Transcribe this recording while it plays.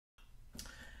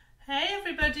Hey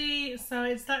everybody, so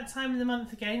it's that time of the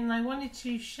month again and I wanted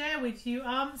to share with you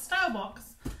Stylebox.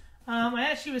 I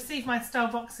actually received my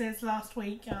Styleboxes last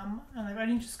week and I've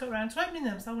only just got around to opening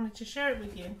them, so I wanted to share it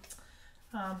with you.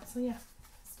 So yeah,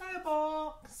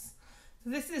 Stylebox. So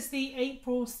this is the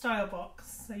April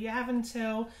Stylebox. So you have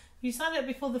until you sign up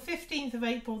before the 15th of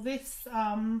April. This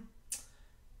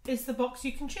is the box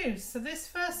you can choose. So this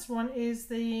first one is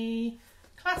the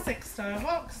classic style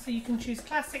box, so you can choose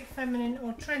classic, feminine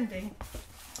or trendy.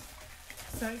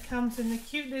 So it comes in the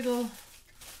cute little,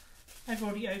 I've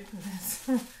already opened this,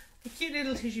 the cute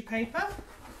little tissue paper,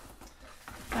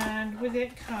 and with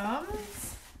it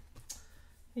comes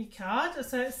the card.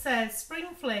 So it says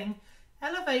Spring Fling,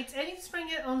 elevate any spring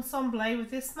ensemble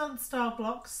with this month's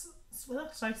Stylebox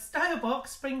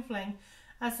Spring Fling.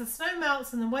 As the snow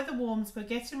melts and the weather warms, we're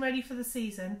getting ready for the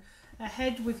season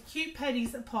ahead with cute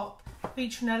pedis that pop,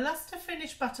 featuring a luster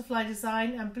finish butterfly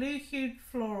design and blue hued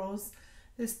florals.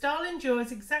 This style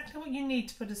endures exactly what you need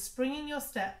to put a spring in your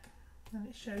step. And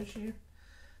it shows you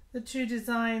the two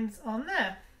designs on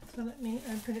there. So let me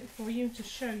open it for you to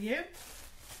show you.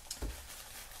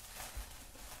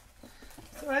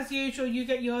 So as usual, you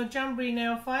get your Jamberry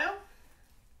nail file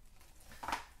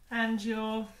and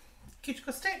your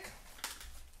cuticle stick.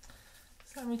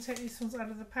 So let me take these ones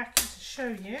out of the packet to show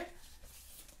you.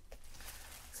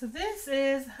 So this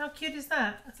is, how cute is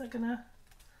that? Is that gonna,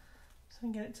 so I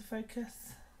can get it to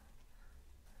focus.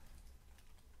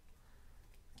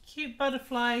 Cute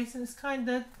butterflies, and it's kind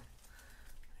of,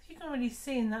 if you can really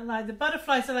see in that light, the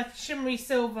butterflies are like a shimmery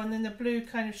silver and then the blue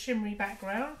kind of shimmery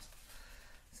background.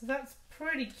 So that's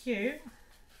pretty cute.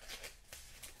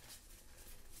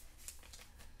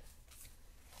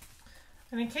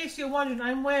 And in case you're wondering,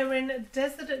 I'm wearing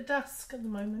Desert at Dusk at the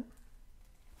moment.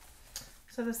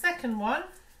 So the second one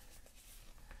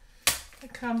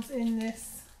that comes in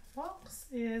this box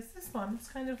is this one. It's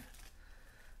kind of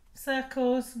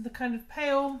circles, the kind of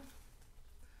pale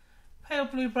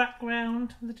blue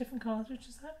background with the different colours, which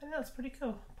is, I think that's pretty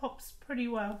cool. Pops pretty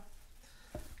well.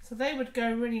 So they would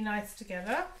go really nice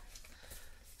together.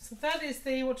 So that is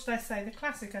the, what did I say? The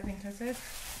classic, I think I said.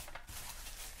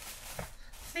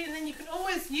 See, and then you can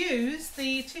always use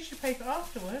the tissue paper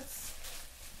afterwards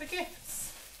for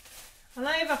gifts. And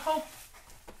I have a whole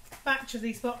batch of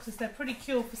these boxes. They're pretty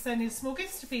cool for sending small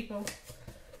gifts to people.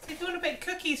 So if you want to bake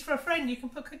cookies for a friend, you can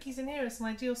put cookies in here. It's an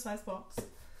ideal size box.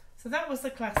 So that was the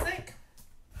classic.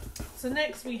 So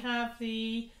next we have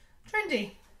the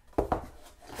trendy.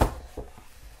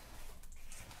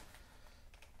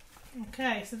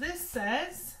 Okay, so this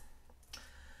says,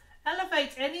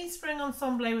 elevate any spring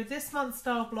ensemble with this month's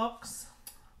Stylebox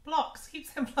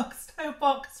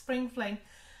Spring Fling.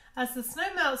 As the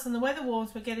snow melts and the weather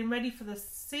warms, we're getting ready for the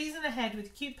season ahead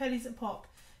with cute pedis that pop,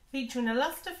 featuring a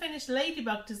luster finished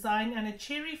ladybug design and a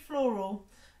cheery floral.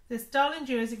 This style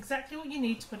endures exactly what you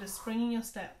need to put a spring in your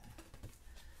step.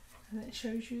 And it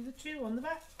shows you the two on the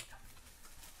back.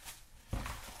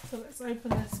 So let's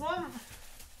open this one.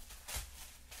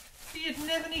 So you'd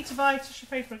never need to buy tissue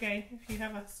paper again if you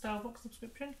have a Stylebox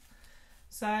subscription.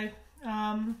 So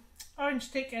orange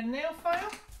stick and nail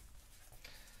file.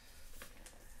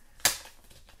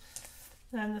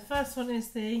 And the first one is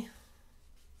it's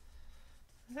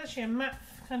actually a matte,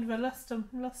 kind of a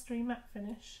lustery matte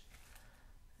finish.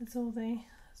 It's all the,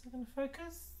 is it going to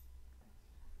focus?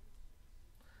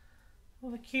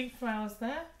 All the cute flowers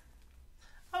there.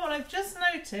 Oh, and I've just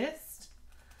noticed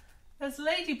there's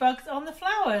ladybugs on the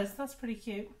flowers. That's pretty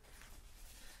cute.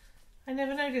 I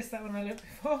never noticed that when I looked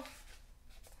before.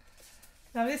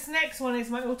 Now this next one is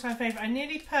my all-time favourite. I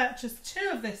nearly purchased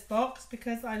two of this box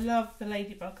because I love the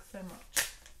ladybugs so much.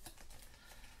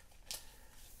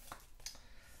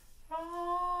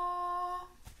 Oh,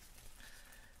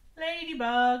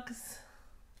 ladybugs.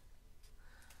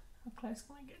 How close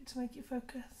can I get to make it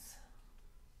focus?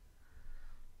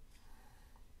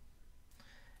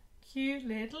 Cute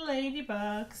little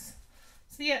ladybugs.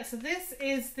 So yeah, so this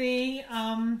is the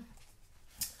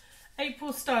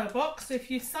April Stylebox. So if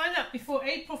you sign up before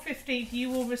April 15th, you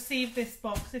will receive this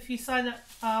box. If you sign up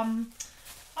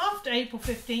after April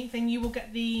 15th, then you will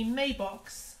get the May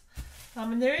box.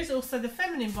 And there is also the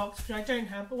feminine box, which I don't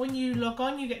have, but when you log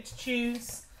on, you get to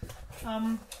choose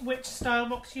which style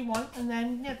box you want, and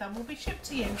then yeah, that will be shipped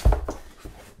to you.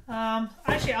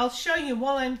 Actually, I'll show you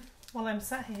while I'm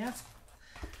sat here.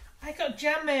 I got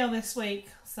jam mail this week,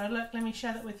 so look, let me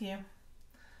share that with you.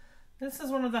 This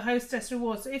is one of the hostess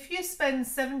rewards. So if you spend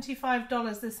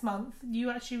 $75 this month, you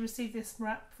actually receive this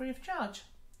wrap free of charge.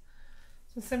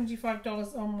 So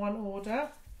 $75 on one order.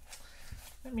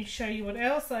 Let me show you what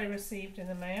else I received in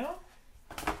the mail.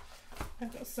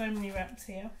 I've got so many wraps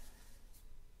here.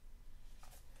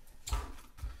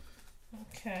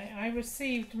 Okay, I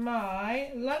received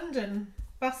my London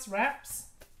bus wraps.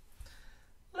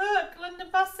 Look, London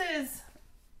buses.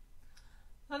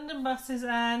 London buses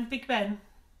and Big Ben.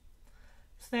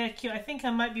 So they're cute. I think I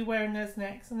might be wearing those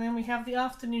next. And then we have the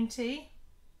afternoon tea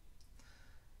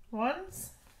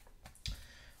ones.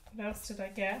 What else did I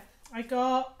get? I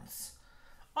got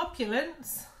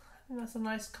Opulence. I think that's a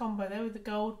nice combo there with the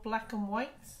gold, black and white.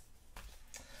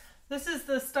 This is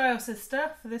the Style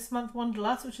Sister for this month,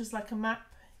 Wanderlust, which is like a map.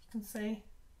 You can see.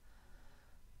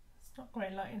 It's not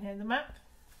great light in here, the map.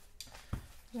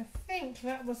 And I think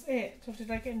that was it. Or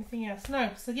did I get anything else?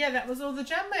 No. So yeah, that was all the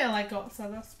jam mail I got. So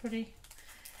that's pretty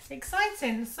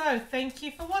exciting. So thank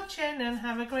you for watching and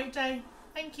have a great day.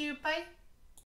 Thank you. Bye.